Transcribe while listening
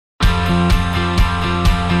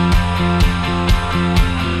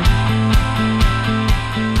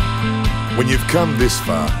When you've come this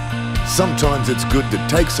far, sometimes it's good to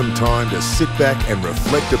take some time to sit back and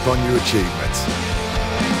reflect upon your achievements.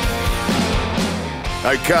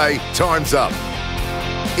 Okay, time's up.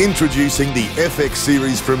 Introducing the FX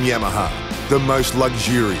series from Yamaha, the most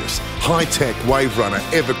luxurious, high-tech wave runner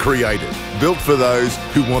ever created. Built for those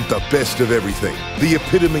who want the best of everything. The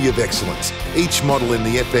epitome of excellence. Each model in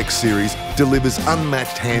the FX series delivers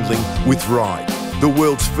unmatched handling with ride. The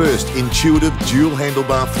world's first intuitive dual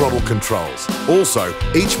handlebar throttle controls. Also,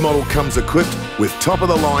 each model comes equipped with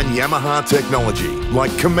top-of-the-line Yamaha technology,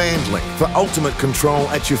 like Command Link for ultimate control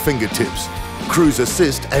at your fingertips, Cruise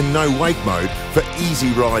Assist and No Wake Mode for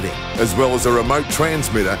easy riding, as well as a remote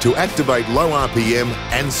transmitter to activate low RPM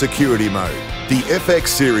and security mode. The FX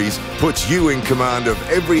series puts you in command of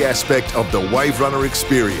every aspect of the Waverunner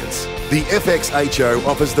experience. The FX HO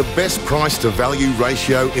offers the best price to value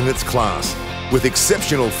ratio in its class, with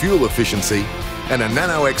exceptional fuel efficiency and a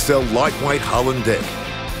Nano XL lightweight hull and deck.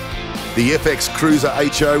 The FX Cruiser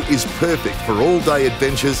HO is perfect for all-day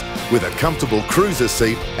adventures with a comfortable cruiser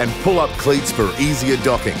seat and pull-up cleats for easier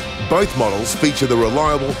docking. Both models feature the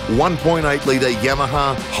reliable 1.8-litre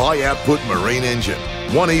Yamaha high-output marine engine.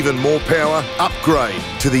 Want even more power? Upgrade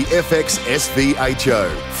to the FX SV HO,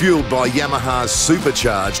 fueled by Yamaha's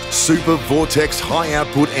supercharged Super Vortex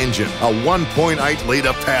high-output engine, a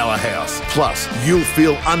 1.8-litre powerhouse. Plus, you'll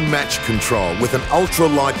feel unmatched control with an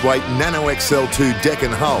ultra-lightweight Nano XL2 deck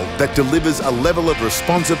and hull that delivers a level of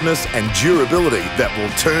responsiveness and durability that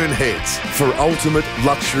will turn heads. For ultimate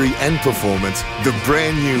luxury and performance, the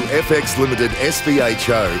brand new FX Limited SV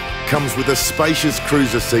HO comes with a spacious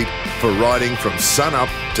cruiser seat for riding from sun up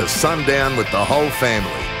to sundown with the whole family.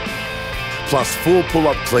 Plus 4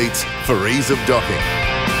 pull-up cleats for ease of docking.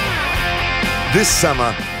 This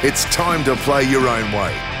summer, it's time to play your own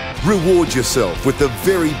way. Reward yourself with the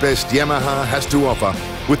very best Yamaha has to offer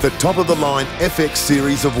with the top-of-the-line FX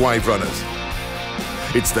series of Waverunners.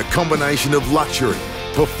 It's the combination of luxury,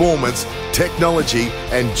 performance, technology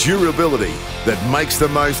and durability that makes the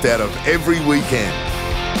most out of every weekend.